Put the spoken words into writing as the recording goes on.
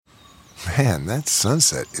Man, that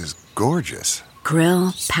sunset is gorgeous.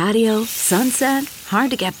 Grill, patio, sunset.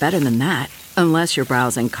 Hard to get better than that. Unless you're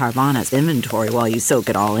browsing Carvana's inventory while you soak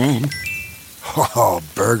it all in. Oh,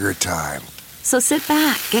 burger time. So sit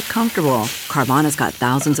back, get comfortable. Carvana's got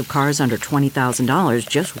thousands of cars under $20,000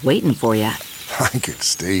 just waiting for you. I could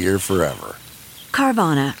stay here forever.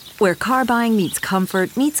 Carvana, where car buying meets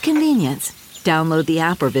comfort meets convenience. Download the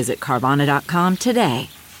app or visit Carvana.com today.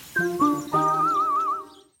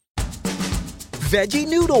 Veggie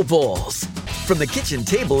Noodle Bowls. From the kitchen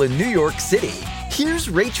table in New York City, here's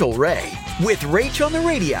Rachel Ray with Rach on the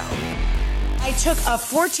Radio. I took a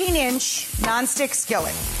 14-inch nonstick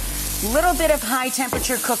skillet, little bit of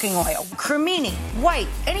high-temperature cooking oil, cremini, white,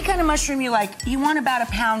 any kind of mushroom you like. You want about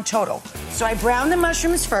a pound total. So I browned the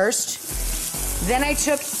mushrooms first. Then I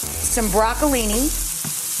took some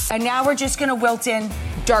broccolini, and now we're just going to wilt in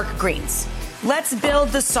dark greens. Let's build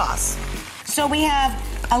the sauce. So we have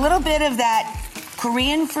a little bit of that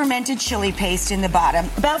Korean fermented chili paste in the bottom.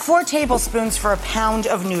 About 4 tablespoons for a pound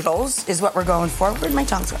of noodles is what we're going for. Where'd my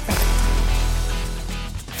tongs go?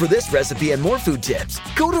 For this recipe and more food tips,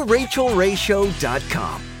 go to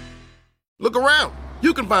RachelRayShow.com. Look around.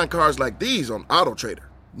 You can find cars like these on AutoTrader.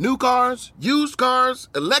 New cars, used cars,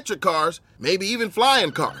 electric cars, maybe even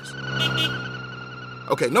flying cars.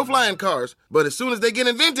 Okay, no flying cars, but as soon as they get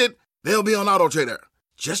invented, they'll be on AutoTrader.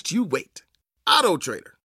 Just you wait. AutoTrader.